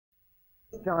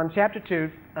John chapter 2,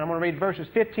 and I'm going to read verses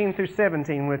 15 through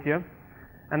 17 with you.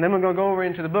 And then we're going to go over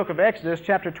into the book of Exodus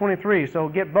chapter 23. So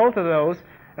get both of those,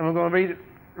 and we're going to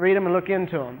read them and look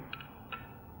into them.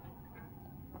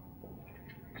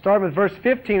 Start with verse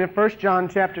 15 of 1 John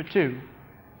chapter 2.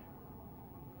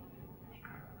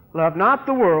 Love not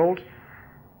the world,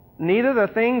 neither the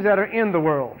things that are in the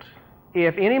world.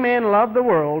 If any man love the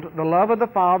world, the love of the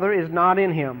Father is not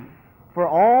in him. For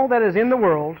all that is in the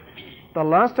world, the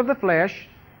lust of the flesh,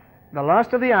 the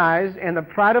lust of the eyes, and the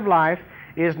pride of life,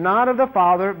 is not of the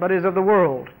Father, but is of the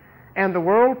world. And the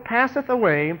world passeth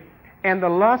away, and the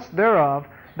lust thereof,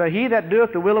 but he that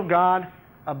doeth the will of God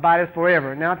abideth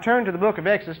forever. Now turn to the book of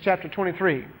Exodus chapter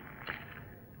 23.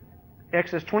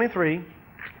 Exodus 23.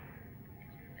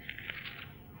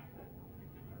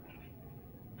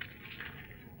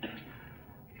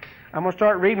 I'm going to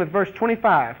start reading with verse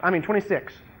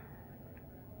 26.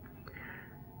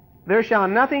 There shall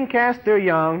nothing cast their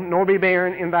young, nor be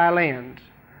barren in thy land.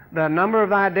 The number of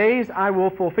thy days I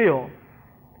will fulfill.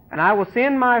 And I will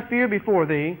send my fear before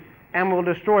thee, and will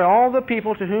destroy all the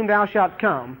people to whom thou shalt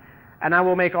come. And I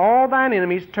will make all thine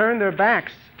enemies turn their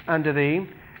backs unto thee.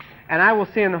 And I will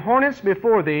send hornets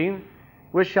before thee,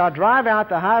 which shall drive out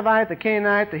the Hivite, the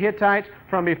Canaanite, the Hittite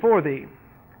from before thee.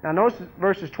 Now notice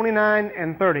verses 29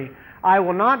 and 30. I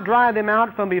will not drive them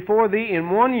out from before thee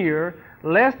in 1 year,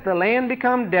 lest the land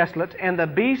become desolate, and the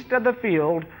beasts of the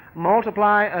field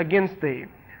multiply against thee.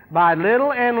 By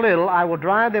little and little I will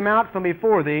drive them out from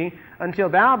before thee, until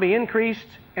thou be increased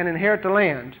and inherit the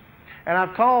land. And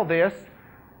I've called this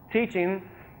teaching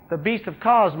the beast of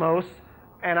cosmos,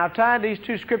 and I've tied these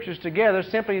two scriptures together,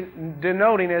 simply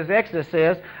denoting, as Exodus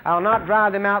says, I will not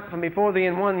drive them out from before thee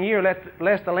in 1 year,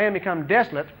 lest the land become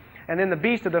desolate, and then the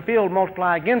beasts of the field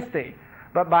multiply against thee.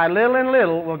 But by little and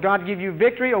little will God give you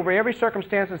victory over every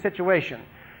circumstance and situation.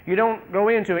 You don't go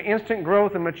into instant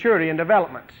growth and maturity and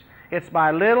development. It's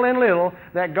by little and little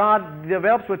that God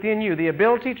develops within you the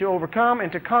ability to overcome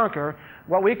and to conquer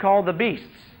what we call the beasts.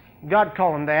 God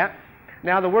called them that.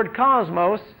 Now the word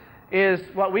cosmos is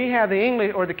what we have the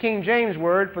English or the King James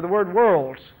word for the word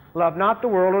worlds. Love not the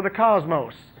world or the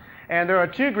cosmos. And there are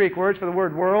two Greek words for the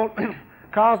word world,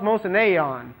 cosmos and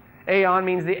aeon. Aeon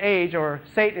means the age, or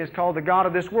Satan is called the god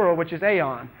of this world, which is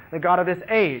aeon, the god of this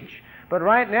age. But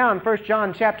right now in 1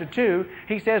 John chapter 2,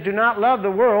 he says, do not love the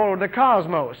world or the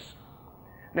cosmos.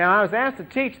 Now I was asked to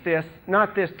teach this,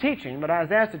 not this teaching, but I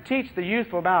was asked to teach the youth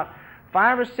for about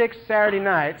 5 or 6 Saturday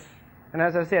nights. And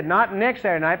as I said, not next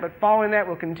Saturday night, but following that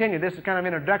we'll continue. This is kind of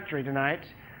introductory tonight.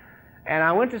 And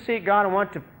I went to seek God and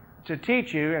want to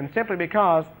teach you, and simply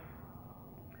because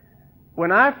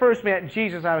when I first met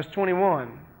Jesus, I was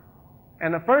 21.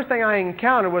 And the first thing I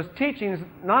encountered was teachings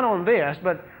not on this,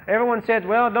 but everyone said,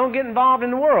 well, don't get involved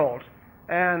in the world.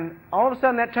 And all of a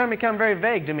sudden that term became very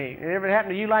vague to me. It ever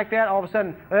happened to you like that? All of a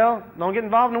sudden, well, don't get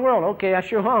involved in the world. Okay, I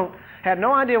sure won't. Had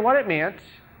no idea what it meant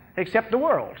except the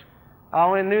world. I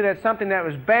only knew that something that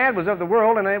was bad was of the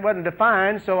world, and it wasn't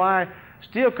defined, so I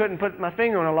still couldn't put my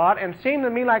finger on a lot, and it seemed to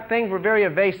me like things were very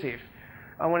evasive.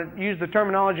 I want to use the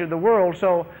terminology of the world,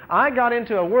 so I got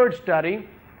into a word study.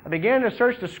 I began to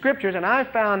search the Scriptures, and I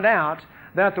found out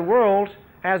that the world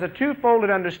has a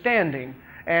two-folded understanding.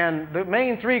 And the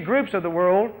main 3 groups of the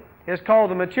world is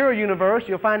called the material universe.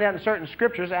 You'll find that in certain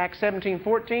Scriptures, Acts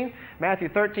 17:14, Matthew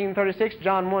 13:36,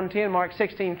 John 1:10, Mark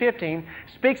 16:15,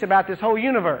 speaks about this whole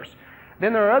universe.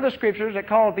 Then there are other Scriptures that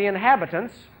call it the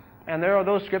inhabitants, and there are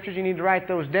those Scriptures, you need to write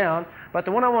those down. But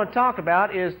the one I want to talk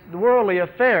about is the worldly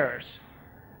affairs.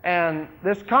 And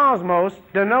this cosmos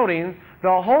denoting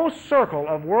the whole circle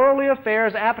of worldly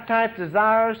affairs, appetites,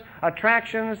 desires,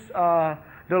 attractions,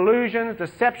 delusions,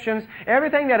 deceptions,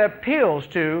 everything that appeals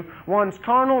to one's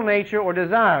carnal nature or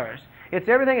desires. It's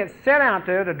everything that's set out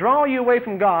there to draw you away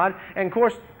from God, and of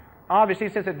course, obviously,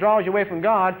 since it draws you away from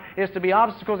God, is to be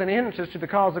obstacles and hindrances to the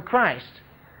cause of Christ.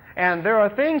 And there are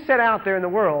things set out there in the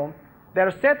world that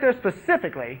are set there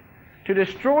specifically to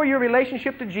destroy your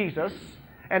relationship to Jesus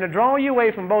and to draw you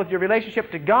away from both your relationship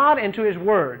to God and to His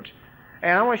Word.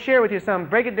 And I want to share with you some,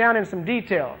 break it down in some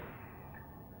detail.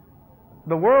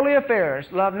 The worldly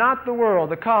affairs, love not the world,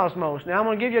 the cosmos. Now I'm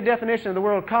going to give you a definition of the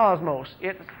word cosmos.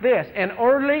 It's this: an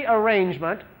orderly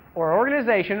arrangement or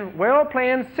organization,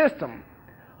 well-planned system,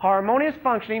 harmonious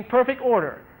functioning, perfect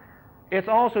order. It's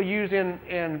also used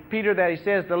in Peter that he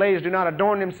says the ladies do not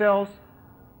adorn themselves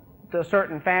to a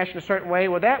certain fashion, a certain way.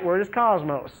 Well, that word is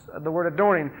cosmos, the word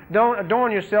adorning. Don't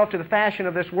adorn yourself to the fashion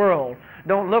of this world.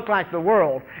 Don't look like the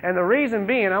world. And the reason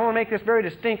being, I want to make this very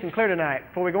distinct and clear tonight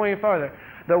before we go any further.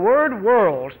 The word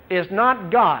world is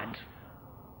not God.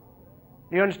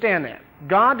 You understand that?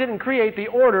 God didn't create the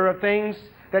order of things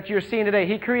that you're seeing today.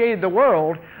 He created the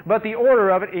world, but the order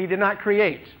of it He did not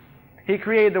create. He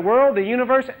created the world, the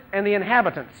universe, and the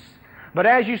inhabitants. But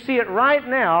as you see it right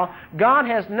now, God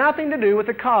has nothing to do with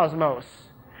the cosmos.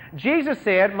 Jesus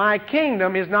said, my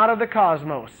kingdom is not of the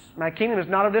cosmos. My kingdom is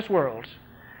not of this world.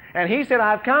 And He said,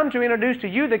 I've come to introduce to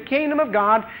you the kingdom of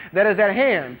God that is at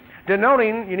hand.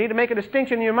 Denoting, you need to make a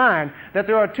distinction in your mind, that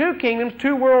there are two kingdoms,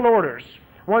 two world orders.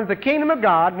 One's the kingdom of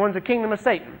God, one's the kingdom of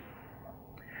Satan.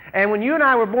 And when you and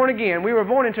I were born again, we were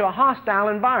born into a hostile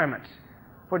environment.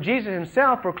 For Jesus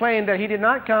Himself proclaimed that He did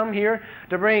not come here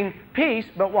to bring peace,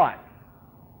 but what?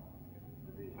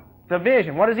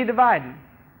 Division. What is He dividing?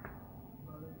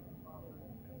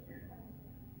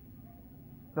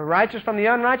 The righteous from the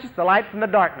unrighteous, the light from the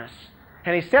darkness.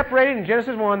 And He separated in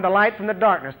Genesis 1 the light from the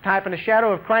darkness, type and a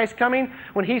shadow of Christ coming.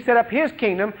 When He set up His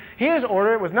kingdom, His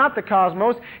order, it was not the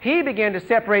cosmos. He began to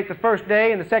separate the first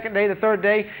day and the second day, the third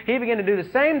day. He began to do the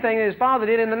same thing that His Father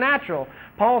did in the natural.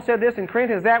 Paul said this in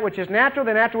Corinthians, that which is natural,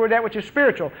 then afterward that which is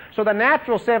spiritual. So the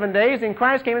natural 7 days, and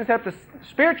Christ came and set up the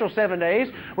spiritual 7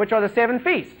 days, which are the 7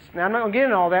 feasts. Now I'm not going to get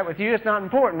into all that with you, it's not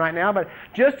important right now, but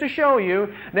just to show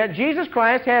you that Jesus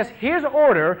Christ has His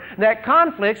order that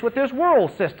conflicts with this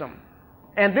world system.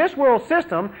 And this world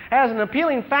system has an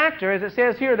appealing factor, as it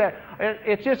says here, that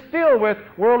it's just filled with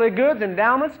worldly goods,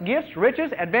 endowments, gifts,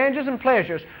 riches, advantages, and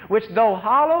pleasures, which though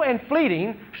hollow and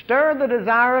fleeting, stir the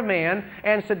desire of man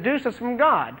and seduce us from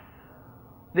God.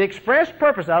 The express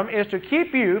purpose of them is to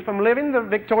keep you from living the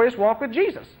victorious walk with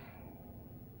Jesus.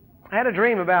 I had a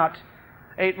dream about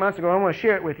 8 months ago. I want to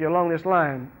share it with you along this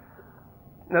line.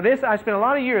 Now this, I spent a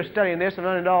lot of years studying this and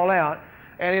running it all out.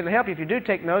 And it'll help you if you do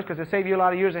take notes, because it'll save you a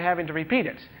lot of years of having to repeat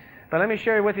it. But let me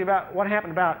share with you about what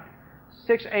happened about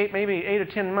 6, 8, maybe 8 or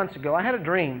 10 months ago. I had a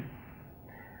dream.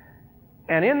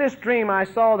 And in this dream, I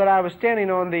saw that I was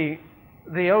standing on the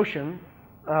ocean,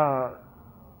 kind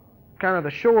of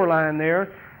the shoreline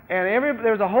there, and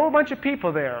there was a whole bunch of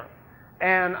people there.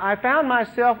 And I found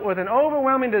myself with an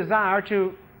overwhelming desire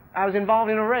I was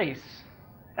involved in a race.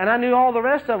 And I knew all the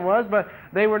rest of them was, but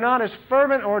they were not as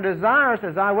fervent or desirous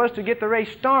as I was to get the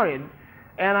race started.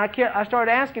 And I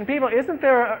started asking people,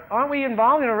 aren't we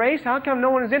involved in a race? How come no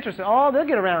one is interested? Oh, they'll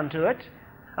get around to it.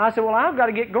 I said, well, I've got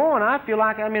to get going. I feel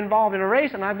like I'm involved in a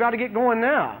race, and I've got to get going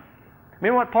now.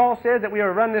 Remember what Paul said, that we are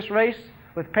to run this race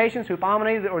with patience,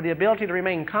 hupomone, or the ability to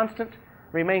remain constant?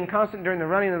 Remain constant during the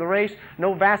running of the race.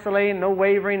 No vacillating, no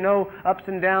wavering, no ups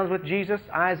and downs with Jesus.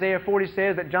 Isaiah 40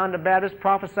 says that John the Baptist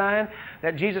prophesying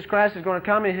that Jesus Christ is going to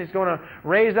come and He's going to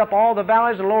raise up all the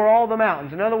valleys and lower all the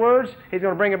mountains. In other words, He's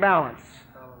going to bring a balance.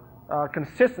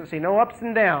 Consistency, no ups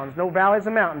and downs, no valleys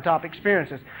and mountaintop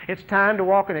experiences. It's time to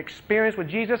walk an experience with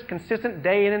Jesus, consistent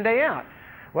day in and day out.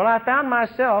 Well, I found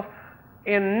myself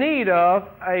in need of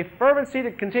a fervency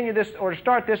to continue this or to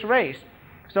start this race.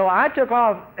 So I took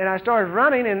off and I started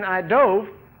running and I dove.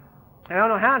 And I don't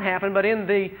know how it happened, but in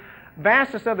the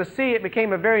vastness of the sea, it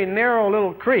became a very narrow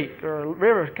little creek or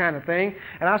river kind of thing.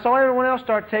 And I saw everyone else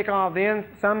start to take off then.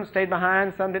 Some stayed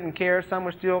behind, some didn't care, some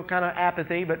were still kind of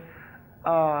apathy, but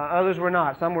others were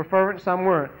not. Some were fervent, some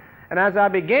weren't. And as I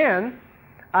began,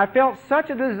 I felt such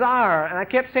a desire, and I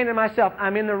kept saying to myself,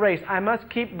 I'm in the race. I must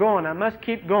keep going. I must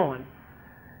keep going.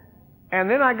 And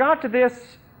then I got to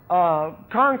this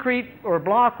concrete or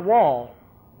block wall,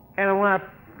 and when I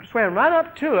swam right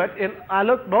up to it, I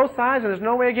looked both sides, and there's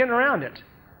no way of getting around it.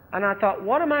 And I thought,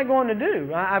 what am I going to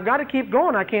do? I've got to keep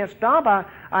going. I can't stop.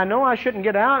 I know I shouldn't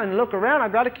get out and look around.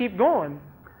 I've got to keep going.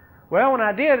 Well, when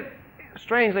I did,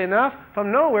 strangely enough,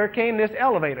 from nowhere came this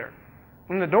elevator.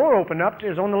 And the door opened up. It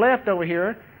was on the left over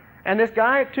here. And this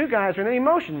guy, 2 guys were in there. He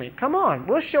motioned me. Come on,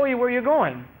 we'll show you where you're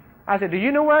going. I said, do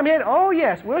you know where I'm headed? Oh,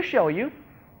 yes, we'll show you.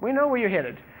 We know where you're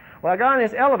headed. Well, I got on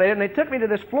this elevator, and they took me to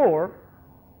this floor.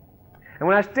 And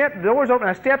when the doors opened,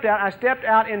 I stepped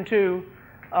out into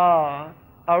a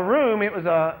room. It was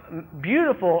a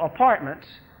beautiful apartment.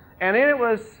 And then it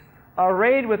was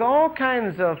arrayed with all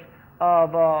kinds of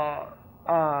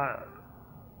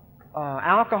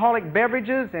alcoholic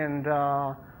beverages and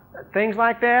things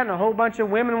like that. And a whole bunch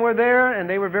of women were there, and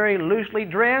they were very loosely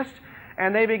dressed.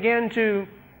 And they began to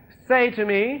say to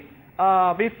me,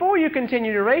 before you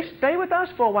continue to race, stay with us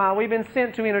for a while. We've been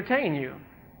sent to entertain you.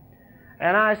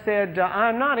 And I said,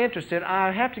 I'm not interested.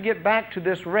 I have to get back to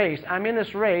this race. I'm in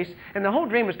this race. And the whole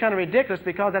dream was kind of ridiculous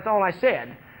because that's all I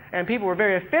said. And people were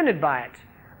very offended by it.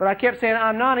 But I kept saying,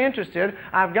 I'm not interested.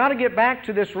 I've got to get back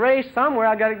to this race somewhere.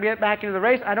 I've got to get back into the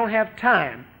race. I don't have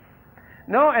time.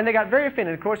 No, and they got very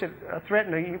offended. Of course, it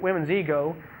threatened the women's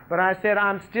ego. But I said,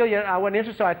 I wasn't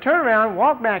interested. So I turned around,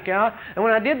 walked back out, and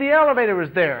when I did, the elevator was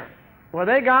there. Well,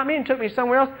 they got me and took me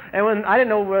somewhere else, and when I didn't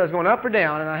know whether I was going up or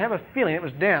down, and I have a feeling it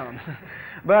was down.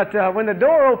 But when the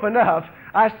door opened up,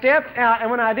 I stepped out, and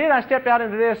when I did, I stepped out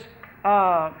into this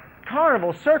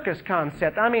carnival circus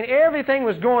concept. I mean, everything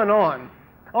was going on.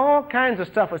 All kinds of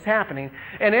stuff was happening,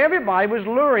 and everybody was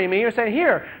luring me or saying,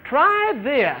 here, try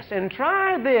this, and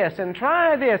try this, and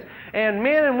try this. And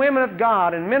men and women of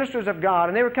God and ministers of God,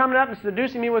 and they were coming up and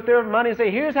seducing me with their money and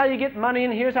say, here's how you get money,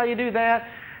 and here's how you do that.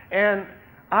 And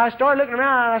I started looking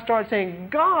around, and I started saying,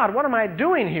 God, what am I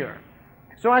doing here?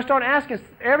 So I started asking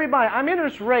everybody, I'm in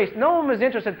this race. No one was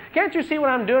interested. Can't you see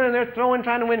what I'm doing? And they're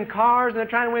trying to win cars, and they're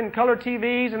trying to win color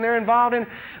TVs, and they're involved in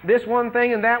this one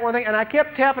thing and that one thing. And I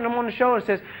kept tapping them on the shoulder and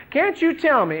says, can't you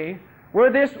tell me where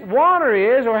this water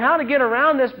is or how to get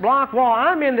around this block wall?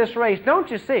 I'm in this race, don't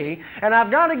you see? And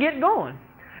I've got to get going.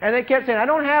 And they kept saying, I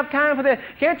don't have time for this.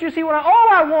 Can't you see what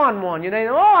I won one. You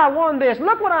know, I won this.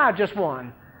 Look what I just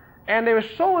won. And they were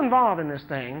so involved in this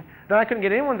thing that I couldn't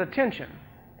get anyone's attention.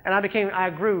 And I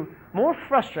grew more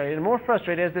frustrated and more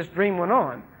frustrated as this dream went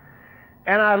on.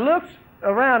 And I looked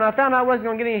around, I found I wasn't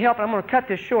going to get any help, and I'm going to cut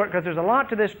this short because there's a lot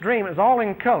to this dream. It's all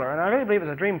in color, and I really believe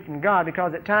it's a dream from God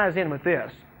because it ties in with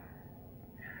this.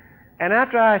 And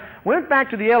after I went back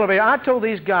to the elevator, I told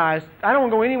these guys, I don't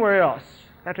want to go anywhere else.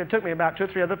 After it took me about 2 or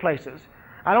 3 other places.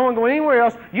 I don't want to go anywhere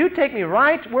else. You take me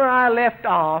right where I left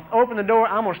off, open the door,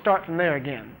 I'm going to start from there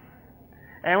again.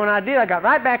 And when I did, I got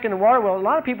right back in the water. Well, a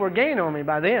lot of people were gaining on me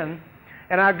by then.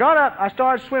 And I got up, I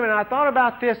started swimming, and I thought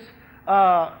about this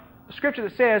scripture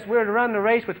that says we're to run the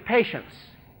race with patience.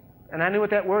 And I knew what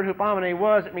that word hupomene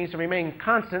was. It means to remain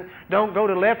constant. Don't go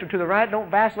to the left or to the right. Don't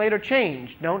vacillate or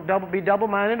change. Don't be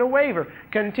double-minded or waver.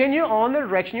 Continue on the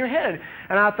direction you're headed.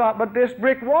 And I thought, but this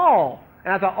brick wall.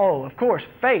 And I thought, oh, of course,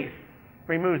 faith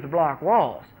removes the block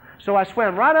walls. So I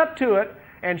swam right up to it,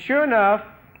 and sure enough,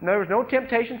 there was no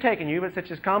temptation taking you, but such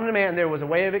as common to man, there was a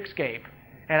way of escape.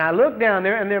 And I looked down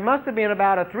there, and there must have been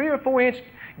about a 3 or 4 inch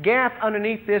gap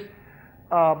underneath this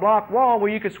block wall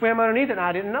where you could swim underneath it, and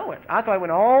I didn't know it. I thought it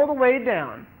went all the way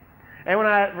down. And when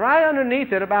right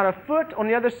underneath it, about a foot on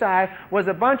the other side, was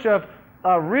a bunch of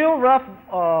real rough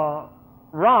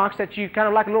rocks that you kind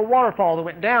of like a little waterfall that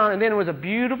went down, and then it was a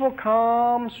beautiful,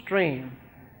 calm stream.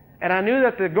 And I knew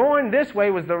that the going this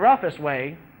way was the roughest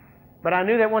way, but I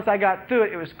knew that once I got through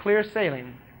it, it was clear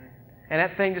sailing. And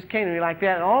that thing just came to me like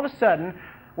that. And all of a sudden,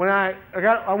 when I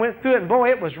went through it, and boy,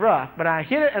 it was rough. But I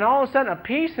hit it, and all of a sudden, a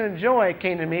peace and a joy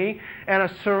came to me, and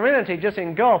a serenity just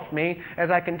engulfed me as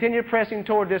I continued pressing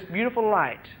toward this beautiful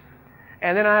light.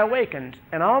 And then I awakened.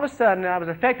 And all of a sudden, I was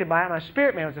affected by it. My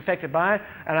spirit man was affected by it.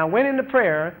 And I went into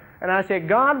prayer, and I said,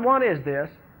 God, what is this?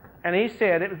 And He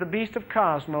said it was the beast of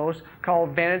cosmos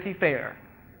called Vanity Fair.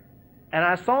 And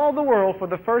I saw the world for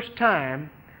the first time,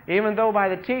 even though by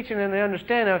the teaching and the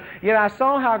understanding of it, yet I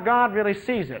saw how God really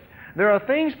sees it. There are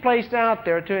things placed out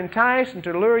there to entice and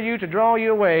to lure you, to draw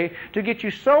you away, to get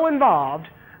you so involved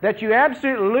that you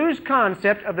absolutely lose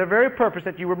concept of the very purpose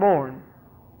that you were born.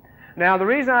 Now, the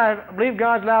reason I believe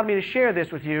God's allowed me to share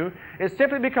this with you is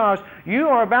simply because you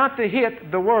are about to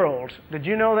hit the world. Did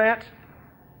you know that?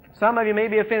 Some of you may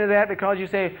be offended at that because you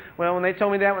say, well, when they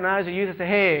told me that when I was a youth, I said,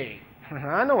 hey,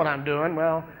 I know what I'm doing.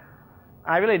 Well,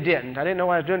 I really didn't. I didn't know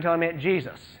what I was doing until I met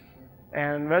Jesus.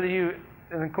 And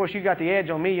of course, you got the edge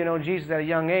on me. You know Jesus at a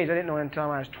young age. I didn't know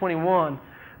until I was 21.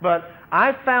 But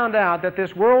I found out that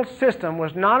this world system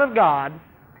was not of God.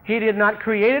 He did not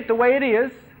create it the way it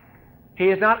is. He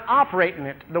is not operating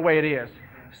it the way it is.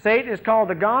 Satan is called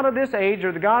the god of this age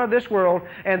or the god of this world,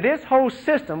 and this whole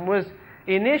system was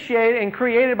initiated and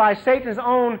created by Satan's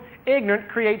own ignorant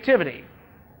creativity.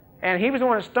 And he was the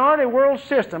one that started a world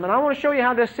system, and I want to show you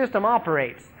how this system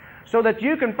operates so that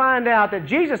you can find out that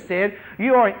Jesus said,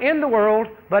 you are in the world,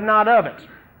 but not of it.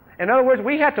 In other words,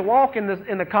 we have to walk in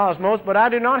the cosmos, but I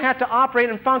do not have to operate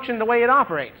and function the way it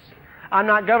operates. I'm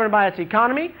not governed by its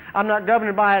economy. I'm not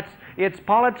governed by its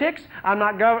politics. I'm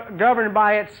not governed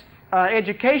by its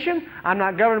education. I'm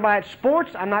not governed by its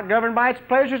sports. I'm not governed by its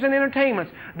pleasures and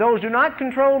entertainments. Those do not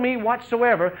control me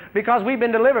whatsoever because we've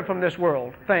been delivered from this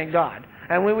world, thank God.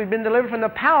 And we've been delivered from the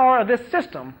power of this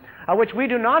system, of which we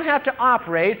do not have to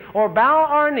operate or bow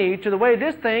our knee to the way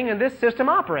this thing and this system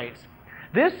operates.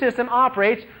 This system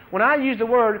operates, when I use the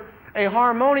word a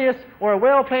harmonious or a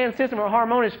well-planned system or a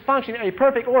harmonious function, a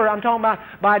perfect order, I'm talking about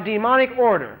by demonic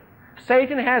order.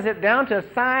 Satan has it down to a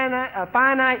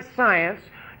finite science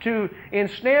to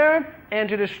ensnare and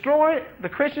to destroy the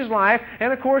Christian's life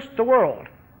and, of course, the world.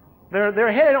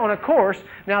 They're headed on a course.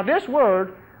 Now, this world,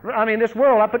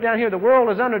 I put down here, the world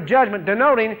is under judgment,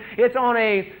 denoting it's on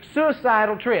a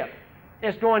suicidal trip.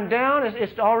 It's going down.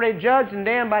 It's already judged and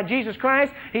damned by Jesus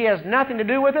Christ. He has nothing to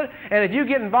do with it. And if you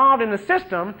get involved in the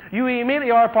system, you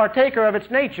immediately are a partaker of its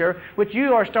nature, which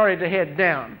you are starting to head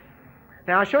down.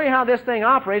 Now, I'll show you how this thing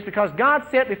operates, because God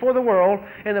set before the world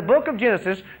in the book of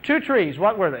Genesis 2 trees.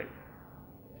 What were they?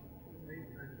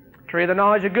 Tree of the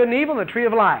knowledge of good and evil and the tree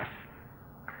of life.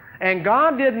 And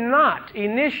God did not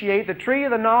initiate the tree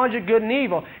of the knowledge of good and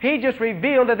evil. He just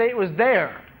revealed that it was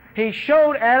there. He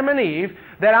showed Adam and Eve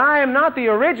that I am not the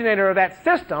originator of that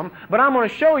system, but I'm going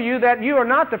to show you that you are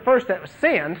not the first that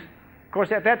sinned. Of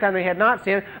course, at that time they had not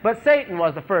sinned, but Satan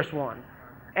was the first one.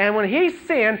 And when he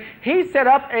sinned, he set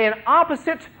up an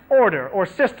opposite order or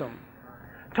system.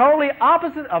 Totally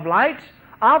opposite of light,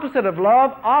 opposite of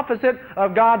love, opposite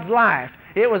of God's life.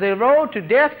 It was a road to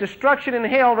death, destruction, and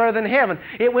hell rather than heaven.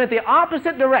 It went the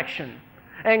opposite direction.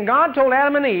 And God told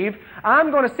Adam and Eve,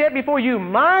 I'm going to set before you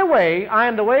my way. I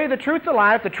am the way, the truth, the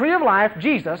life, the tree of life,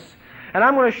 Jesus. And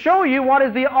I'm going to show you what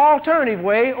is the alternative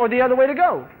way or the other way to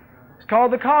go. It's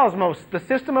called the cosmos, the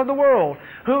system of the world.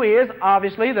 Who is,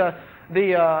 obviously, the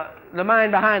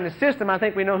mind behind the system. I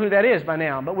think we know who that is by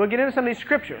now. But we'll get into some of these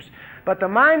scriptures. But the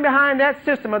mind behind that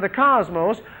system of the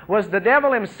cosmos was the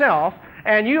devil himself.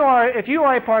 And if you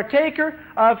are a partaker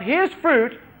of his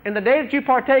fruit, in the day that you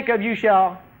partake of, you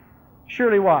shall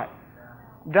surely what?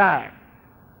 Die.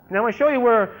 Now I'm going to show you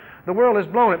where the world has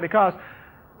blown it, because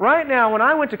right now when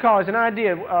I went to college, and I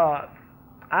did, after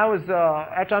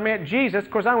I met Jesus, of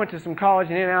course I went to some college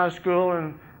and in and out of school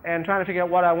and trying to figure out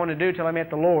what I wanted to do till I met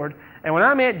the Lord. And when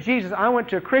I met Jesus, I went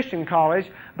to a Christian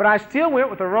college, but I still went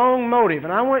with the wrong motive.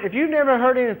 And if you've never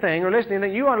heard anything or listened to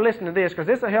anything, you ought to listen to this, because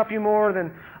this will help you more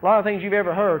than a lot of things you've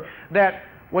ever heard. That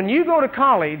when you go to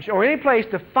college or any place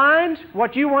to find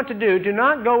what you want to do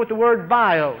not go with the word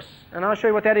bios. And I'll show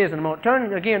you what that is in a moment.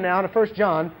 Turn again now to 1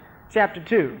 John chapter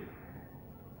 2.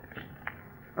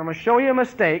 I'm going to show you a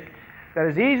mistake that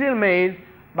is easily made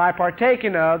by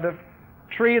partaking of the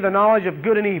tree of the knowledge of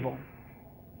good and evil.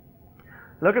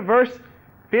 Look at verse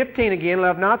 15 again.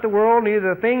 Love not the world,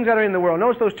 neither the things that are in the world.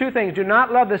 Notice those two things. Do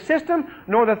not love the system,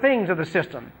 nor the things of the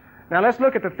system. Now let's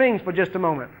look at the things for just a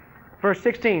moment. Verse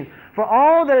 16. For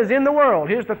all that is in the world,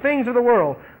 here's the things of the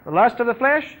world, the lust of the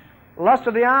flesh, lust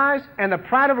of the eyes, and the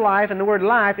pride of life, and the word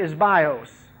life is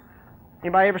bios.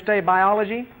 Anybody ever study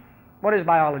biology? What is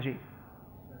biology?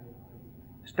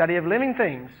 Study of living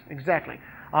things. Exactly.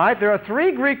 All right, there are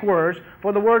three Greek words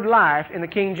for the word life in the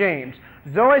King James.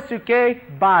 Zoe,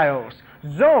 suke, bios.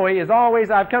 Zoe is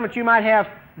always, I've come that you might have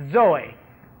Zoe,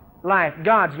 life,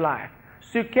 God's life.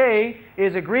 Suke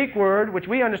is a Greek word which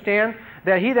we understand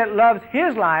that he that loves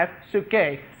his life,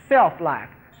 suke, self-life.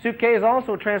 Suke is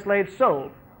also translated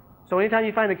soul. So anytime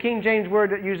you find a King James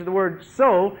word that uses the word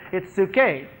soul, it's suke.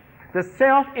 The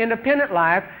self-independent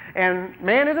life, and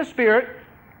man is a spirit,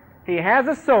 he has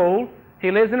a soul,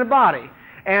 he lives in a body.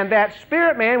 And that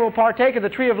spirit man will partake of the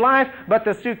tree of life, but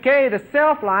the suke, the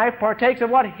self-life, partakes of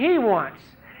what he wants,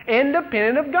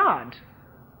 independent of God.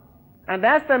 And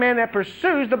that's the man that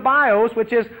pursues the bios,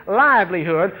 which is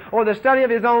livelihood, or the study of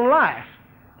his own life.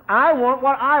 I want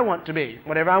what I want to be.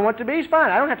 Whatever I want to be is fine.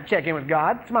 I don't have to check in with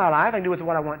God. It's my life. I can do with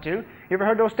what I want to. You ever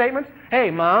heard those statements? Hey,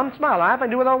 Mom, it's my life. I can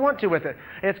do what I want to with it.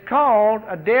 It's called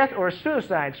a death or a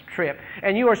suicide trip.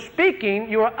 And you are speaking,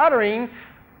 you are uttering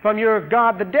from your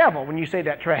God the devil when you say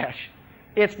that trash.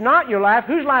 It's not your life.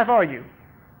 Whose life are you?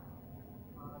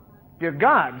 Your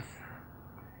God's.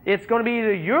 It's going to be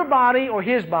either your body or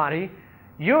his body,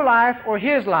 your life or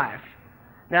his life.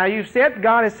 Now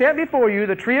God has set before you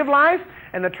the tree of life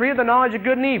and the tree of the knowledge of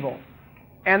good and evil.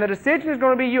 And the decision is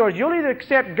going to be yours. You'll either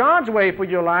accept God's way for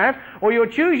your life, or you'll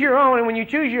choose your own, and when you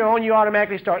choose your own, you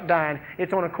automatically start dying.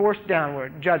 It's on a course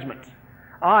downward, judgment.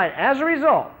 All right, as a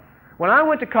result, when I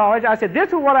went to college, I said, this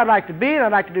is what I'd like to be, and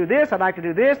I'd like to do this, I'd like to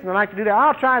do this, and I'd like to do that.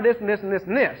 I'll try this and this and this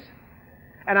and this.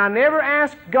 And I never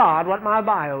asked God what my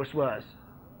bios was.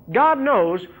 God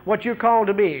knows what you're called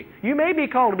to be. You may be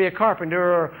called to be a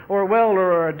carpenter or a welder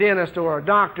or a dentist or a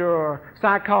doctor or a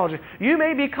psychologist. You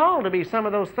may be called to be some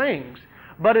of those things.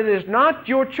 But it is not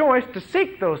your choice to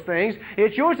seek those things.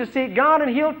 It's yours to seek God,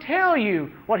 and He'll tell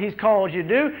you what He's called you to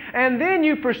do, and then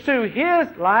you pursue His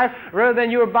life rather than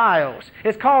your bios.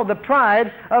 It's called the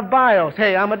pride of bios.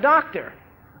 Hey, I'm a doctor.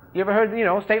 You ever heard,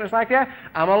 statements like that?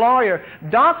 I'm a lawyer.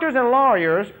 Doctors and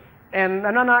lawyers, and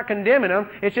I'm not condemning them,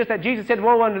 it's just that Jesus said,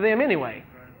 woe unto them anyway.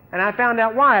 And I found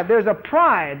out why. There's a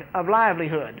pride of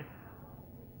livelihood.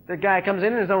 The guy comes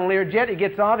in his own Learjet, he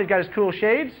gets off, he's got his cool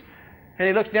shades, and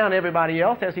he looks down at everybody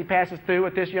else as he passes through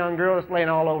with this young girl that's laying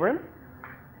all over him.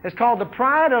 It's called the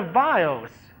pride of bios.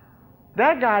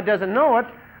 That guy doesn't know it,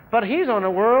 but he's on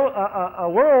a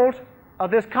world of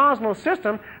this cosmos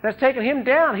system that's taken him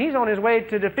down. He's on his way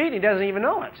to defeat. He doesn't even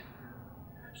know it.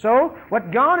 So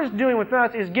what God is doing with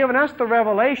us is giving us the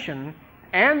revelation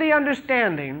and the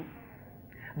understanding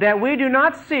that we do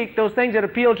not seek those things that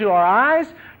appeal to our eyes,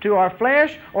 to our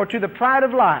flesh, or to the pride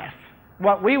of life,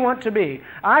 what we want to be.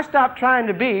 I stopped trying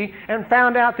to be and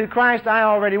found out through Christ I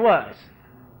already was.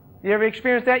 You ever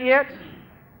experienced that yet?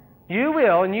 You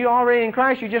will, and you already in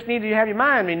Christ, you just need to have your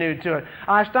mind renewed to it.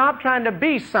 I stopped trying to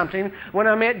be something when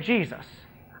I met Jesus.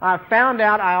 I found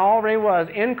out I already was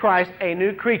in Christ a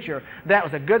new creature. That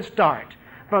was a good start.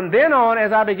 From then on,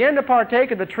 as I began to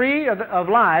partake of the tree of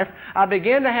life, I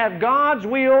began to have God's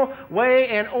will, way,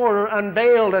 and order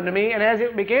unveiled unto me. And as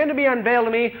it began to be unveiled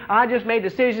to me, I just made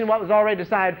decisions what was already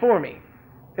decided for me.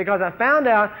 Because I found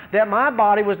out that my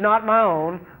body was not my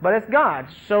own, but it's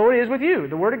God's. So it is with you.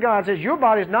 The Word of God says your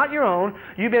body is not your own.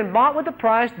 You've been bought with a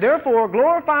price. Therefore,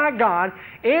 glorify God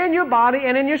in your body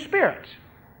and in your spirit.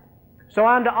 So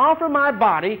I'm to offer my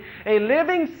body a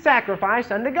living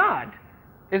sacrifice unto God.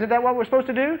 Isn't that what we're supposed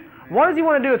to do? What does He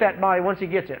want to do with that body once He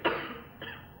gets it?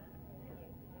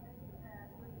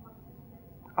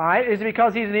 All right, is it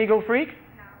because He's an ego freak?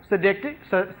 Sadistic?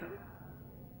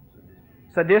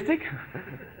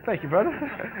 Thank you, brother.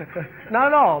 Not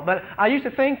at all, but I used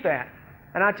to think that.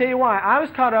 And I'll tell you why. I was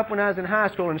caught up when I was in high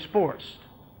school in sports.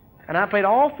 And I played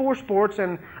all 4 sports,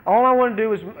 and all I wanted to do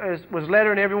was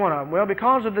letter in every one of them. Well,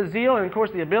 because of the zeal and, of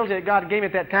course, the ability that God gave me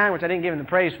at that time, which I didn't give Him the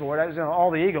praise for, that was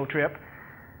all the ego trip.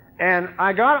 And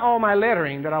I got all my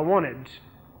lettering that I wanted.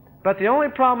 But the only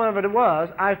problem of it was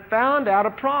I found out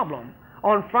a problem.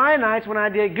 On Friday nights when I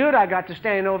did good, I got to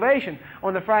standing ovation.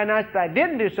 On the Friday nights that I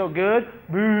didn't do so good,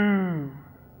 boo.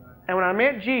 And when I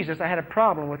met Jesus, I had a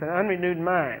problem with an unrenewed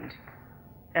mind.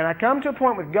 And I come to a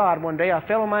point with God one day, I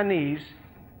fell on my knees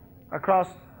across,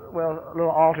 well, a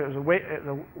little altar. It was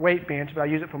a weight bench, but I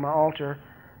use it for my altar.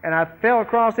 And I fell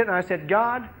across it and I said,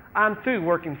 God, I'm through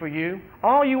working for you.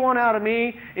 All you want out of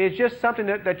me is just something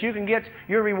that you can get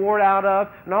your reward out of.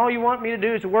 And all you want me to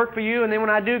do is to work for you. And then when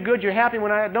I do good, you're happy.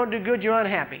 When I don't do good, you're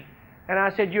unhappy. And I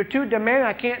said, you're too demanding.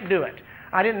 I can't do it.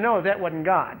 I didn't know that wasn't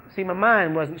God. See, my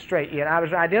mind wasn't straight yet. I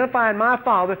was identifying my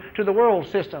Father to the world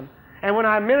system. And when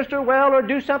I minister well or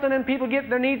do something and people get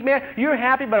their needs met, you're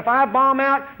happy. But if I bomb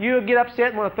out, you'll get upset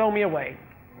and want to throw me away.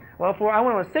 Well, I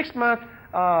went on a 6-month,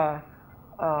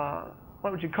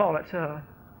 what would you call it?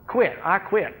 Quit. I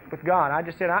quit with God. I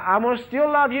just said, I'm going to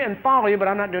still love you and follow you, but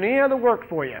I'm not doing any other work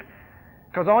for you.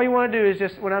 Because all you want to do is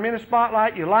just, when I'm in the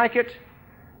spotlight, you like it,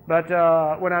 but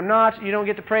when I'm not, you don't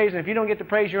get the praise, and if you don't get the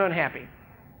praise, you're unhappy.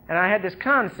 And I had this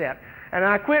concept. And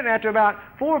I quit, and after about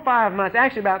 4 or 5 months,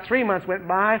 actually about 3 months went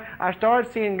by, I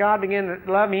started seeing God begin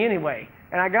to love me anyway.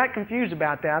 And I got confused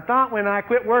about that. I thought when I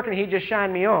quit working, He'd just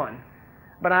shine me on.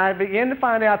 But I began to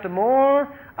find out the more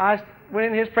I went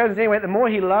in His presence anyway, the more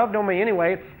He loved on me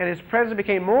anyway, and His presence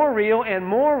became more real and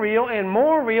more real and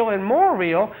more real and more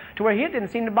real to where it didn't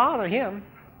seem to bother Him.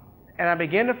 And I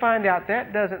began to find out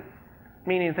that doesn't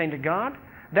mean anything to God.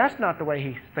 That's not the way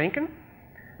He's thinking.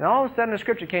 And all of a sudden the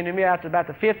Scripture came to me after about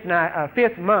the fifth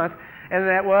month, and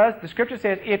that was, the Scripture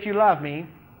says, if you love me,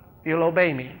 you'll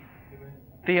obey me. Amen.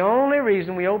 The only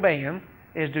reason we obey Him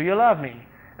is, do you love me?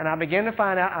 And I began to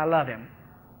find out I love Him.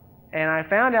 And I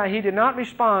found out He did not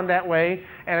respond that way,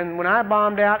 and when I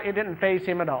bombed out, it didn't faze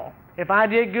Him at all. If I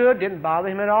did good, it didn't bother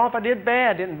Him at all. If I did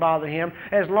bad, it didn't bother Him,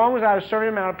 as long as I was serving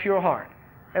Him out of pure heart.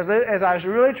 As I was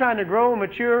really trying to grow and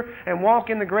mature and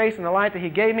walk in the grace and the light that He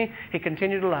gave me, He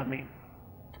continued to love me.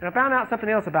 And I found out something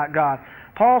else about God.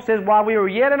 Paul says, while we were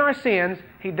yet in our sins,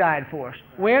 He died for us.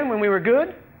 When? When we were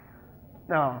good?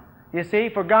 No. You see,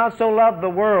 for God so loved the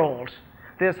world,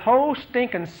 this whole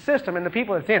stinking system and the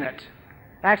people that's in it.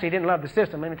 Actually, He didn't love the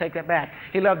system. Let me take that back.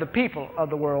 He loved the people of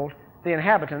the world, the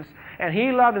inhabitants. And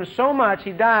He loved them so much,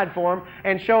 He died for them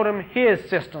and showed them His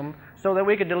system so that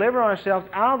we could deliver ourselves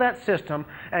out of that system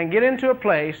and get into a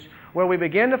place where we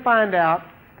begin to find out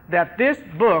that this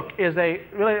book is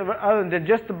really, other than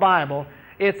just the Bible,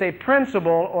 it's a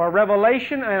principle or a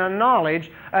revelation and a knowledge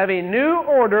of a new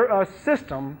order, a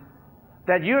system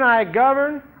that you and I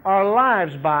govern our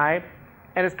lives by,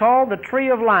 and it's called the Tree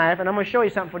of Life. And I'm going to show you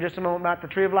something for just a moment about the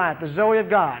Tree of Life, the Zoe of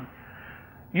God.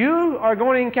 You are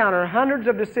going to encounter hundreds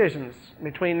of decisions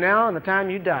between now and the time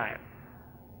you die.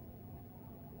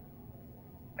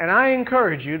 And I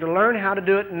encourage you to learn how to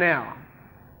do it now.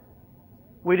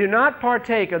 We do not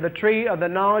partake of the tree of the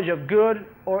knowledge of good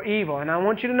or evil. And I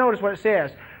want you to notice what it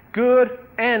says. Good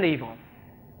and evil.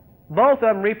 Both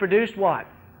of them reproduced what?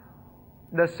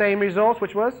 The same results,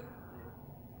 which was?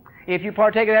 If you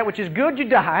partake of that which is good, you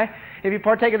die. If you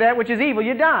partake of that which is evil,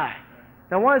 you die.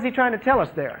 Now what is he trying to tell us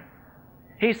there?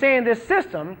 He's saying this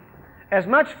system, as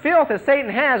much filth as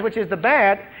Satan has, which is the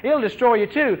bad, it'll destroy you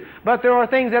too. But there are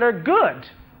things that are good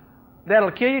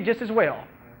that'll kill you just as well.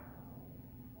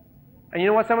 And you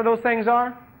know what some of those things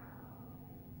are?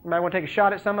 You might want to take a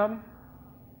shot at some of them?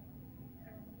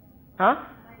 Huh?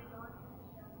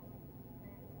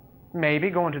 Maybe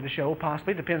going to the show,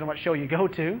 possibly. Depends on what show you go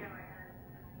to.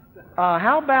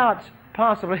 How about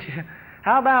possibly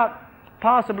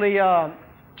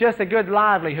just a good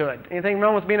livelihood? Anything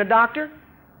wrong with being a doctor?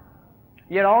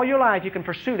 Yet all your life you can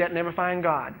pursue that and never find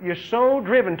God. You're so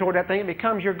driven toward that thing, it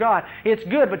becomes your God. It's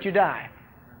good, but you die.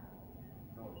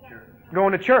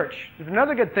 Going to church is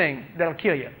another good thing that'll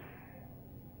kill you.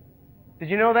 Did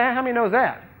you know that? How many knows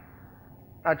that?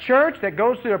 A church that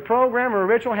goes through a program or a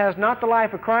ritual has not the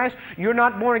life of Christ. You're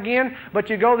not born again, but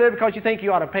you go there because you think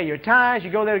you ought to pay your tithes.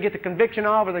 You go there to get the conviction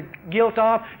off or the guilt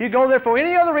off. You go there for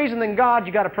any other reason than God,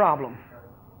 you got a problem.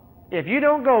 If you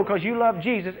don't go because you love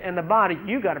Jesus and the body,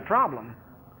 you got a problem.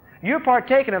 You're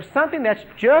partaking of something that's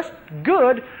just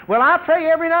good. Well, I pray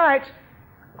every night.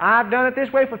 I've done it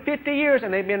this way for 50 years,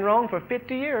 and they've been wrong for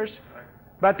 50 years.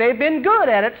 But they've been good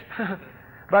at it.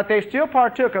 But they still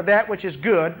partook of that which is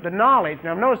good, the knowledge.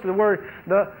 Now notice the word,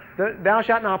 thou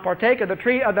shalt not partake of the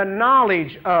tree of the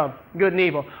knowledge of good and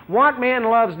evil. What man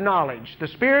loves knowledge? The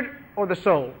spirit or the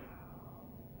soul?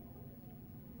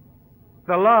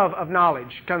 The love of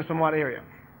knowledge comes from what area?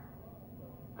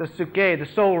 The suke, the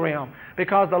soul realm.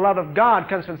 Because the love of God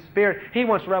comes from the Spirit. He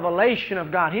wants revelation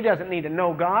of God. He doesn't need to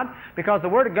know God, because the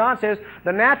Word of God says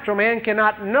the natural man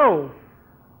cannot know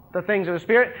the things of the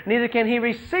Spirit, neither can he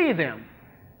receive them.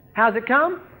 How's it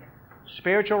come?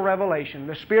 Spiritual revelation.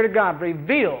 The Spirit of God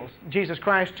reveals Jesus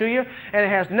Christ to you, and it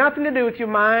has nothing to do with your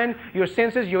mind, your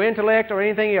senses, your intellect, or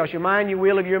anything else. Your mind, your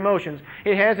will, or your emotions.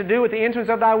 It has to do with the entrance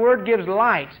of Thy Word gives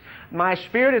light. My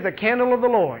spirit is the candle of the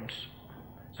Lord's.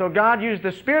 So God used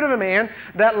the spirit of a man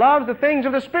that loves the things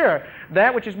of the Spirit.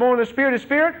 That which is born of the Spirit is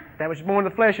spirit. That which is born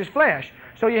of the flesh is flesh.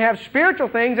 So you have spiritual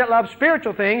things that love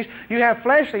spiritual things. You have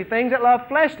fleshly things that love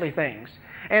fleshly things.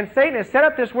 And Satan has set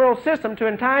up this world system to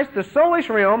entice the soulish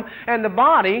realm and the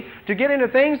body to get into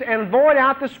things and void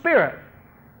out the spirit.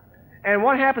 And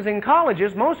what happens in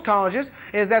colleges, most colleges,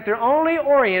 is that they're only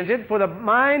oriented for the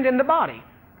mind and the body.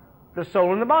 The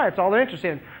soul and the body. That's all they're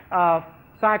interested in.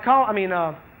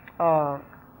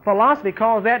 Philosophy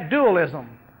calls that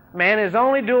dualism. Man is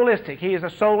only dualistic. He is a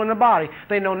soul and a body.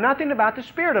 They know nothing about the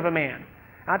spirit of a man.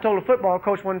 I told a football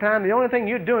coach one time, the only thing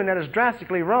you're doing that is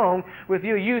drastically wrong with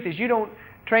your youth is you don't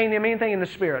train them anything in the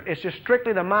spirit. It's just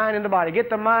strictly the mind and the body.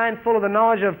 Get the mind full of the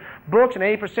knowledge of books, and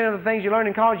 80% of the things you learn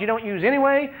in college you don't use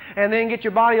anyway, and then get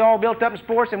your body all built up in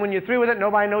sports, and when you're through with it,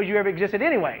 nobody knows you ever existed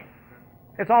anyway.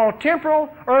 It's all temporal,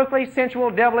 earthly, sensual,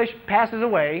 devilish, passes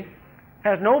away,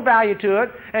 has no value to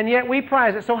it, and yet we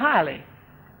prize it so highly.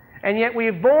 And yet we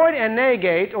avoid and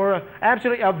negate, or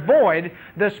absolutely avoid,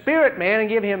 the spirit man and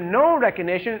give him no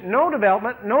recognition, no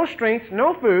development, no strength,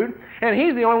 no food, and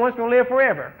he's the only one that's going to live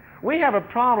forever. We have a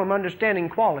problem understanding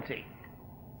quality.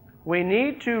 We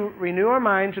need to renew our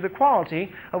mind to the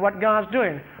quality of what God's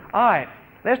doing. All right,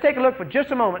 let's take a look for just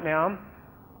a moment now.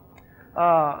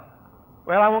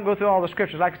 Well, I won't go through all the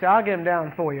scriptures. Like I said, I'll get them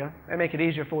down for you and make it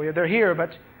easier for you. They're here,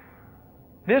 but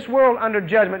this world under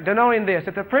judgment, denoting this,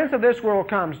 that the prince of this world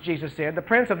comes, Jesus said, the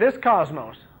prince of this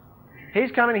cosmos.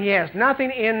 He's coming, he has nothing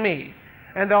in me.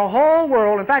 And the whole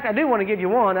world, in fact, I do want to give you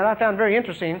one that I found very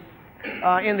interesting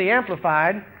in the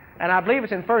Amplified, and I believe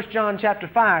it's in 1 John chapter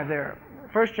 5 there.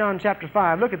 1 John chapter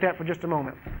 5. Look at that for just a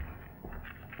moment.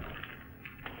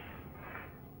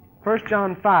 1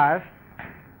 John 5.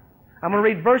 I'm going to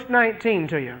read verse 19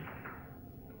 to you.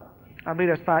 I believe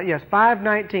that's 5. Yes,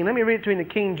 5:19. Let me read it to you in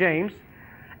the King James.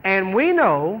 And we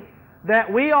know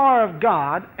that we are of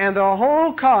God, and the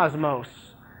whole cosmos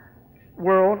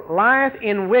world lieth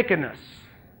in wickedness.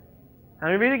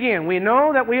 Let me read again. We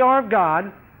know that we are of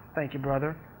God. Thank you,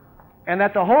 brother. And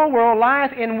that the whole world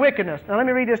lieth in wickedness. Now let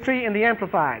me read this to you in the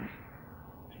Amplified.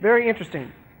 It's very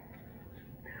interesting.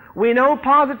 We know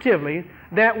positively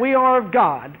that we are of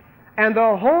God, and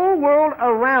the whole world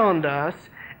around us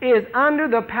is under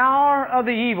the power of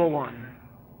the evil one.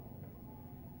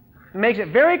 It makes it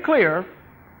very clear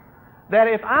that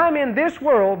if I'm in this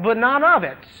world but not of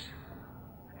it,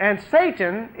 and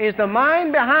Satan is the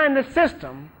mind behind the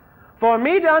system, for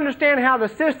me to understand how the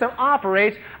system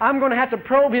operates, I'm going to have to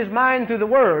probe his mind through the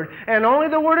Word. And only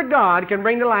the Word of God can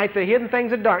bring to light the hidden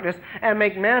things of darkness and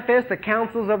make manifest the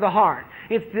counsels of the heart.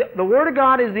 The Word of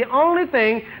God is the only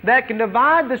thing that can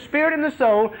divide the spirit and the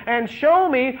soul and show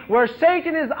me where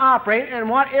Satan is operating and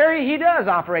what area he does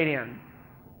operate in.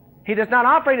 He does not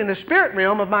operate in the spirit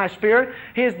realm of my spirit.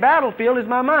 His battlefield is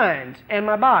my mind and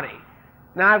my body.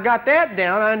 Now, I've got that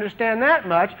down. I understand that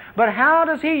much. But how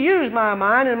does He use my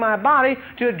mind and my body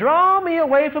to draw me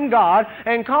away from God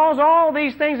and cause all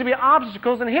these things to be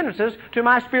obstacles and hindrances to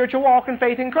my spiritual walk and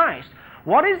faith in Christ?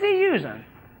 What is He using?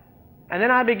 And then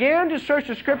I began to search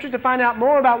the Scriptures to find out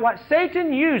more about what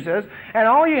Satan uses, and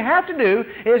all you have to do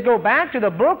is go back to the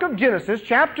book of Genesis,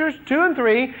 chapters 2 and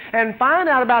 3, and find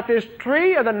out about this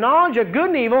tree of the knowledge of good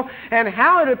and evil, and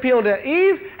how it appealed to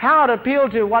Eve, how it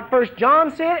appealed to what 1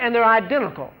 John said, and they're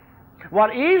identical.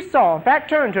 What Eve saw, in fact,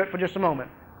 turn to it for just a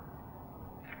moment.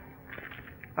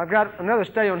 I've got another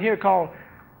study on here called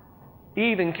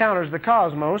Eve Encounters the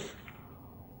Cosmos.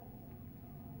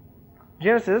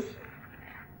 Genesis.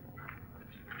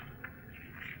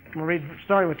 I'm going to read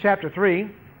starting with chapter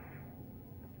 3,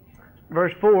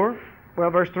 verse 4. Well,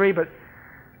 verse 3, but...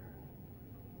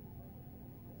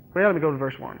 Well, let me go to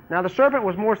verse 1. Now the serpent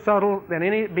was more subtle than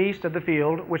any beast of the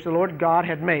field which the Lord God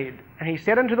had made. And he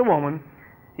said unto the woman,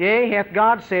 Yea, hath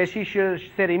God said, she should have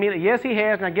said immediately, Yes, He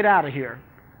has, now get out of here.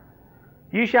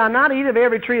 You shall not eat of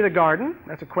every tree of the garden.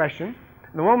 That's a question.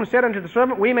 And the woman said unto the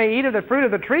serpent, We may eat of the fruit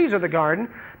of the trees of the garden,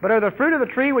 but of the fruit of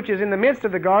the tree which is in the midst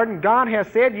of the garden, God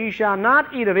hath said, Ye shall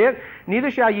not eat of it,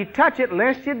 neither shall ye touch it,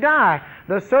 lest ye die.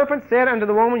 The serpent said unto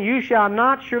the woman, You shall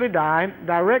not surely die.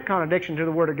 Direct contradiction to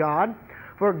the Word of God.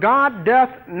 For God doth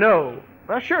know.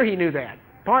 Well, sure He knew that.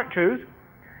 Part truth.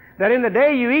 That in the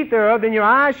day you eat thereof, then your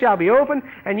eyes shall be opened,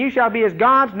 and you shall be as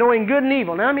gods, knowing good and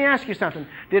evil. Now let me ask you something.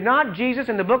 Did not Jesus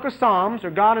in the book of Psalms,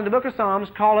 or God in the book of Psalms,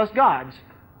 call us gods?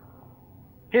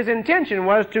 His intention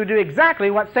was to do exactly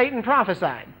what Satan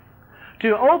prophesied.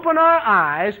 To open our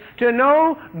eyes to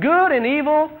know good and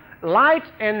evil, life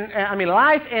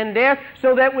and death,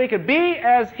 so that we could be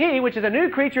as He, which is a new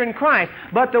creature in Christ.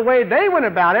 But the way they went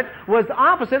about it was the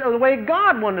opposite of the way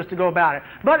God wanted us to go about it.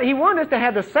 But He wanted us to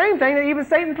have the same thing that even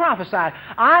Satan prophesied.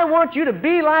 I want you to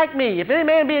be like me. If any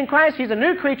man be in Christ, he's a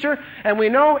new creature, and we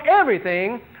know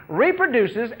everything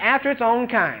reproduces after its own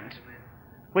kind,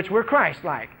 which we're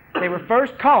Christ-like. They were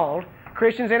first called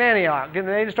Christians in Antioch. Didn't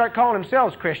they just start calling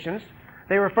themselves Christians?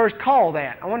 They were first called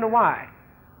that. I wonder why.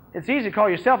 It's easy to call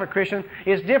yourself a Christian.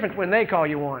 It's different when they call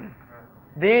you one.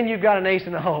 Then you've got an ace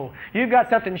in the hole. You've got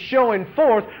something showing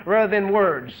forth rather than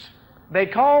words. They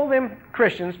call them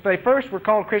Christians, but they first were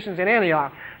called Christians in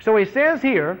Antioch. So he says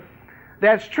here,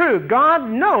 that's true. God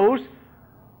knows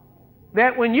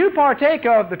that when you partake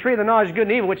of the tree of the knowledge of good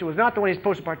and evil, which was not the one He's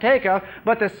supposed to partake of,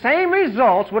 but the same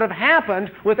results would have happened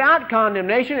without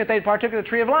condemnation if they'd partaken of the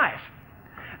tree of life.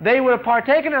 They would have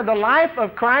partaken of the life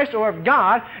of Christ or of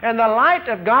God, and the light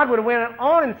of God would have went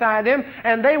on inside them,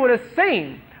 and they would have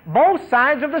seen both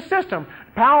sides of the system,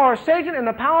 power of Satan and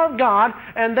the power of God,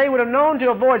 and they would have known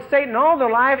to avoid Satan all their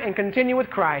life and continue with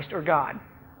Christ or God.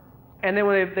 And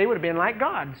then they would have been like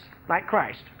gods, like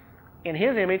Christ, in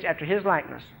His image after His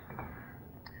likeness.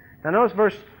 Now notice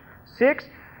verse 6.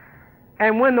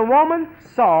 And when the woman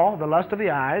saw, the lust of the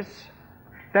eyes,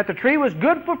 that the tree was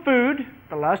good for food,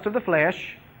 the lust of the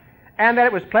flesh, and that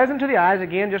it was pleasant to the eyes,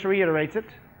 again just reiterates it,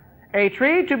 a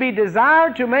tree to be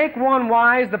desired to make one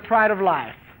wise, the pride of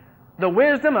life, the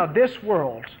wisdom of this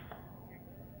world.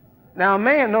 Now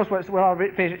man, notice what, well, I'll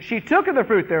finish it. She took of the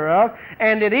fruit thereof,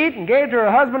 and did eat, and gave to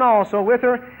her husband also with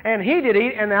her, and he did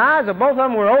eat, and the eyes of both of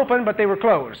them were open, but they were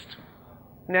closed.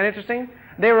 Isn't that interesting?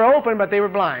 They were open, but they were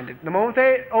blinded. The moment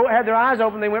they had their eyes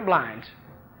open, they went blind.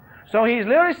 So he's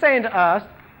literally saying to us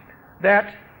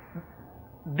that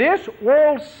this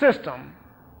world system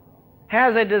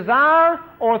has a desire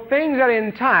or things that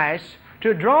entice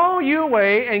to draw you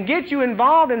away and get you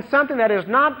involved in something that is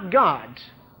not God's.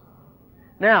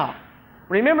 Now,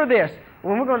 remember this.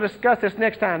 When we're going to discuss this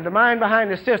next time, the mind behind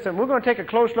the system, we're going to take a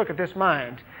close look at this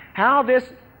mind. How this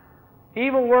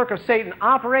evil work of Satan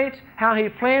operates, how he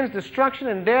plans destruction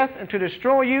and death and to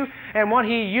destroy you, and what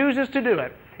he uses to do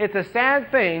it. It's a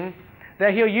sad thing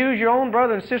that he'll use your own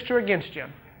brother and sister against you.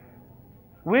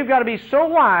 We've got to be so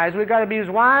wise. We've got to be as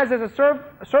wise as a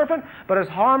serpent, but as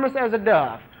harmless as a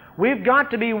dove. We've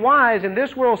got to be wise in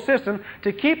this world system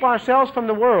to keep ourselves from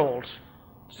the world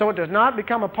so it does not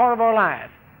become a part of our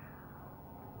life.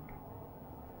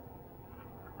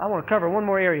 I want to cover one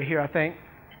more area here, I think.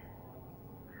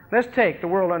 Let's take the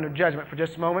world under judgment for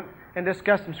just a moment and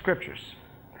discuss some scriptures.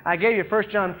 I gave you 1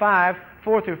 John 5,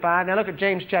 4 through 5. Now look at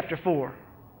James chapter 4.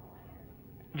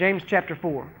 James chapter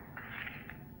 4.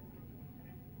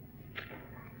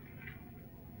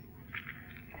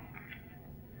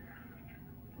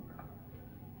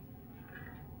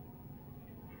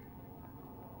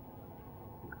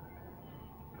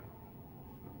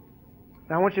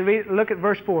 Now I want you to look at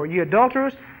verse 4. You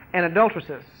adulterers, and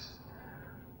adulteresses.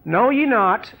 Know ye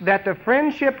not that the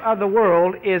friendship of the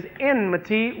world is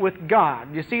enmity with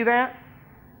God? You see that?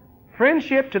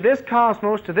 Friendship to this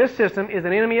cosmos, to this system, is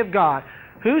an enemy of God.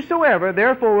 Whosoever,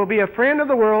 therefore, will be a friend of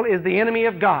the world is the enemy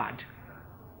of God.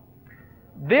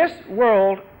 This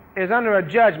world is under a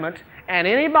judgment, and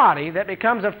anybody that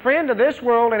becomes a friend of this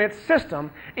world and its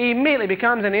system immediately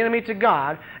becomes an enemy to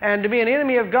God, and to be an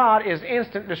enemy of God is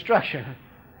instant destruction.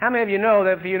 How many of you know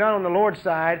that if you're not on the Lord's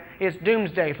side, it's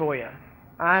doomsday for you?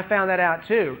 I found that out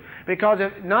too. Because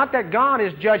not that God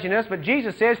is judging us, but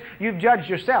Jesus says you've judged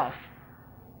yourself.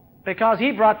 Because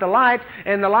He brought the light,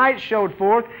 and the light showed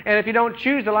forth, and if you don't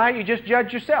choose the light, you just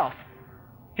judge yourself.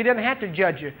 He doesn't have to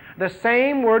judge you. The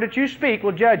same word that you speak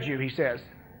will judge you, He says.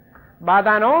 By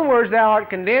thine own words thou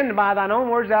art condemned, and by thine own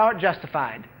words thou art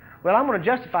justified. Well, I'm going to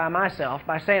justify myself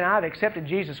by saying I've accepted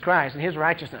Jesus Christ and His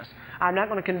righteousness. I'm not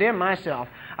going to condemn myself.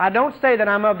 I don't say that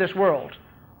I'm of this world.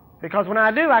 Because when I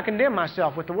do, I condemn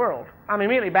myself with the world. I'm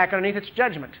immediately back underneath its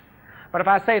judgment. But if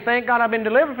I say, thank God I've been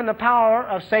delivered from the power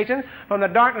of Satan, from the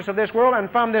darkness of this world, and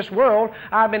from this world,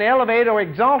 I've been elevated or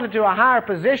exalted to a higher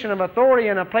position of authority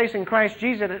and a place in Christ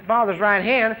Jesus at His Father's right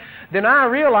hand, then I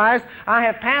realize I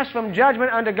have passed from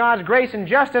judgment unto God's grace and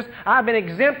justice. I've been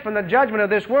exempt from the judgment of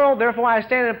this world. Therefore, I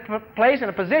stand in a place, in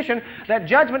a position that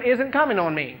judgment isn't coming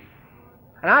on me.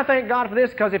 And I thank God for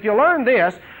this, because if you learn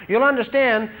this, you'll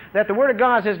understand that the Word of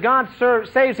God says God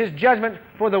saves His judgment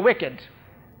for the wicked.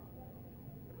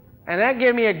 And that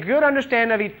gave me a good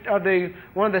understanding of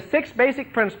one of the 6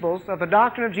 basic principles of the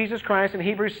doctrine of Jesus Christ in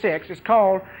Hebrews 6. It's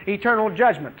called eternal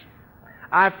judgment.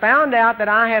 I found out that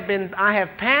I have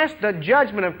passed the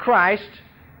judgment of Christ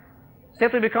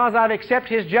simply because I've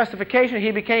accepted His justification.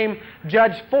 He became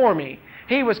judge for me.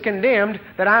 He was condemned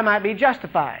that I might be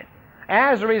justified.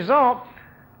 As a result,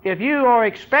 if you are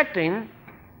expecting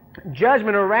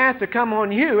judgment or wrath to come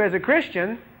on you as a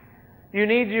Christian, you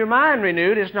need your mind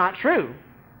renewed. It's not true.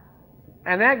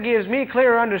 And that gives me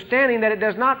clear understanding that it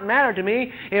does not matter to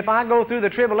me if I go through the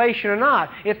tribulation or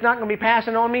not. It's not going to be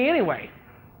passing on me anyway.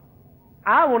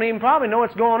 I won't even probably know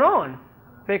what's going on,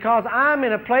 because I'm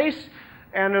in a place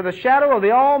under the shadow of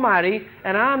the Almighty,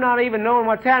 and I'm not even knowing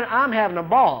what's happening. I'm having a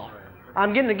ball.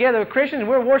 I'm getting together with Christians, and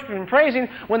we're worshiping and praising.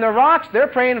 When the rocks, they're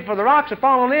praying for the rocks to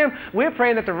fall on them. We're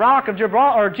praying that the rock of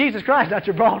Gibraltar, or Jesus Christ, not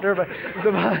Gibraltar, but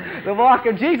the rock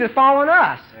of Jesus fall on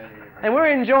us. And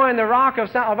we're enjoying the rock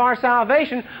of our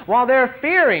salvation while they're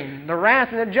fearing the wrath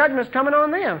and the judgments coming on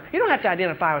them. You don't have to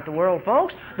identify with the world,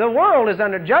 folks. The world is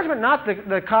under judgment, not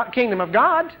the kingdom of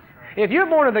God. If you're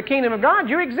born of the kingdom of God,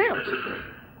 you're exempt.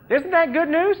 Isn't that good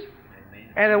news?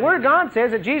 And the Word of God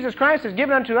says that Jesus Christ has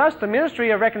given unto us the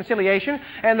ministry of reconciliation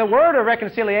and the word of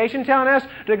reconciliation, telling us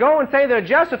to go and say they're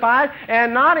justified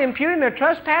and not imputing their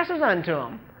trespasses unto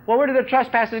them. Well, where did their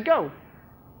trespasses go?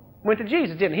 Went to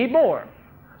Jesus, didn't He? He bore them.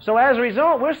 So as a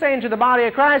result, we're saying to the body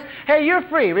of Christ, hey, you're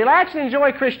free. Relax and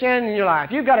enjoy Christianity in your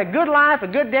life. You've got a good life, a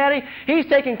good daddy. He's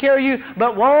taking care of you,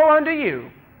 but woe unto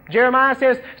you. Jeremiah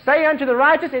says, say unto the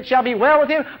righteous, it shall be well with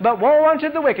him, but woe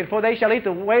unto the wicked, for they shall eat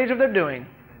the wage of their doing.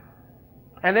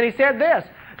 And then he said this,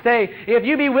 say, if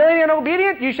you be willing and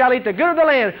obedient, you shall eat the good of the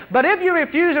land. But if you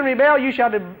refuse and rebel, you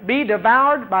shall be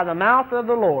devoured by the mouth of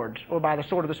the Lord, or by the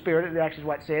sword of the Spirit. That's actually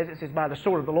what it says. It says by the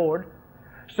sword of the Lord.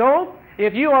 So,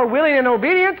 if you are willing and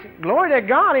obedient, glory to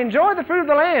God, enjoy the fruit of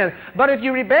the land. But if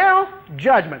you rebel,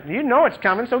 judgment. You know it's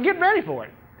coming, so get ready for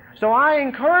it. So I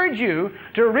encourage you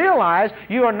to realize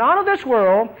you are not of this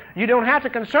world. You don't have to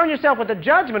concern yourself with the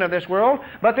judgment of this world,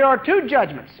 but there are 2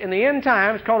 judgments in the end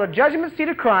times called the judgment seat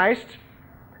of Christ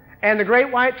and the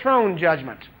great white throne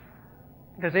judgment.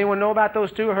 Does anyone know about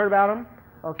those 2 or heard about them?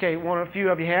 Okay, a few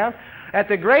of you have. At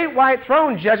the great white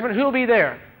throne judgment, who will be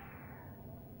there?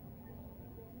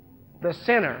 The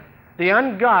sinner, the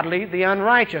ungodly, the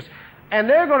unrighteous. And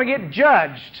they're going to get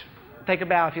judged. Take a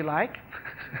bow if you like.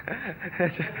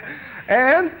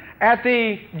 And at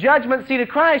the judgment seat of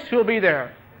Christ, who will be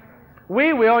there?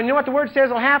 We will, and you know what the Word says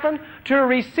will happen? To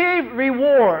receive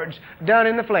rewards done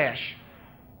in the flesh.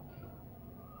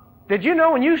 Did you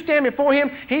know when you stand before Him,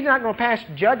 He's not going to pass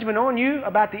judgment on you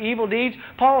about the evil deeds?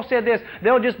 Paul said this,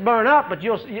 they'll just burn up, but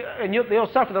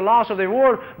they'll suffer the loss of the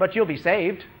reward, but you'll be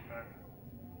saved.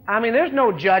 I mean, there's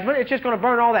no judgment. It's just going to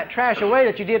burn all that trash away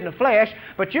that you did in the flesh,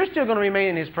 but you're still going to remain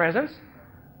in His presence.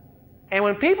 And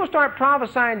when people start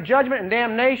prophesying judgment and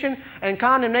damnation and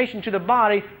condemnation to the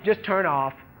body, just turn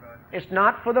off. It's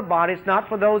not for the body. It's not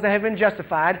for those that have been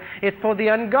justified. It's for the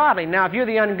ungodly. Now, if you're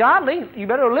the ungodly, you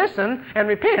better listen and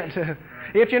repent.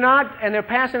 If you're not, and they're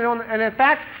passing it on, and in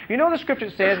fact, you know the Scripture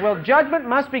says, well, judgment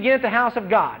must begin at the house of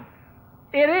God.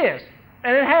 It is,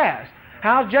 and it has.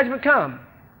 How's judgment come?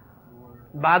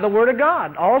 By the Word of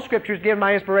God. All Scripture is given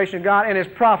by inspiration of God and is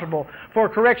profitable for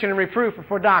correction and reproof,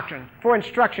 for doctrine, for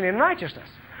instruction in righteousness.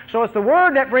 So it's the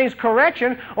Word that brings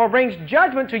correction or brings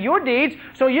judgment to your deeds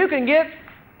so you can get,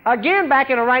 again, back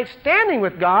in a right standing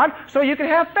with God so you can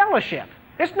have fellowship.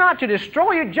 It's not to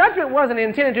destroy you. Judgment wasn't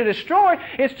intended to destroy.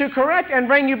 It's to correct and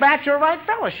bring you back to a right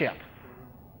fellowship.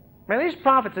 Man, these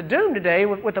prophets are doomed today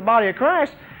with the body of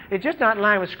Christ. It's just not in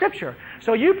line with Scripture.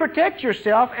 So you protect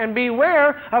yourself and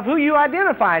beware of who you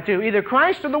identify to, either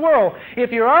Christ or the world.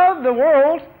 If you're of the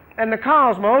world and the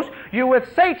cosmos, you're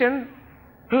with Satan,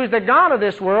 who's the god of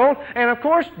this world, and of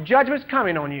course, judgment's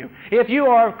coming on you. If you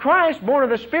are of Christ, born of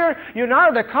the Spirit, you're not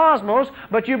of the cosmos,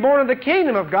 but you're born of the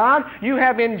kingdom of God. You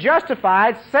have been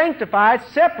justified, sanctified,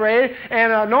 separated,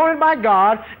 and anointed by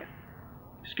God,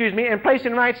 and placed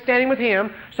in right standing with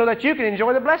Him so that you can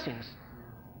enjoy the blessings.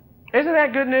 Isn't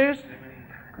that good news?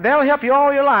 That'll help you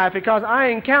all your life, because I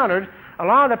encountered a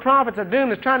lot of the prophets of doom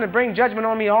that's trying to bring judgment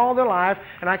on me all their life,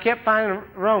 and I kept finding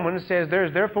Romans says,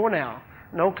 there's therefore now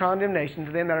no condemnation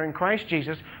to them that are in Christ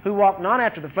Jesus, who walk not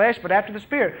after the flesh, but after the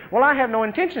Spirit. Well, I have no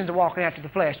intentions of walking after the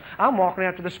flesh. I'm walking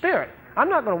after the Spirit. I'm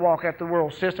not going to walk after the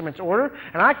world system, its order,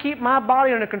 and I keep my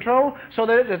body under control so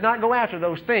that it does not go after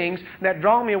those things that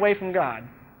draw me away from God.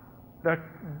 The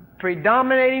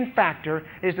predominating factor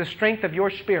is the strength of your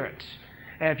spirits.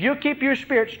 And if you keep your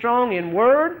spirit strong in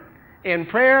word, in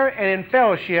prayer, and in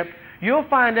fellowship, you'll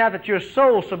find out that your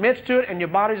soul submits to it and your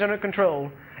body's under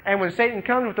control. And when Satan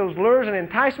comes with those lures and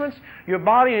enticements, your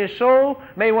body and your soul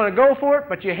may want to go for it,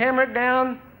 but you hammer it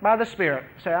down by the Spirit.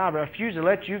 Say, I refuse to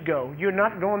let you go. You're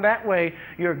not going that way.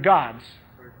 You're God's.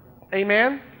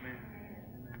 Amen?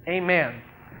 Amen.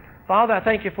 Father, I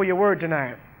thank you for your word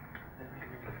tonight.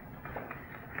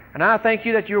 And I thank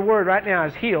you that your word right now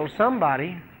has healed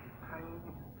somebody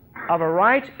of a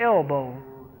right elbow.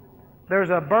 There's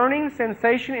a burning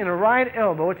sensation in a right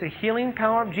elbow. It's a healing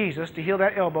power of Jesus to heal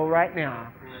that elbow right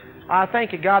now. I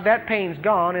thank you, God, that pain's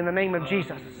gone in the name of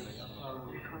Jesus.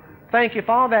 Thank you,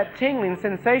 Father, that tingling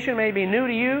sensation may be new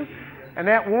to you and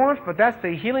that warmth, but that's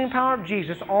the healing power of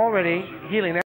Jesus already healing that.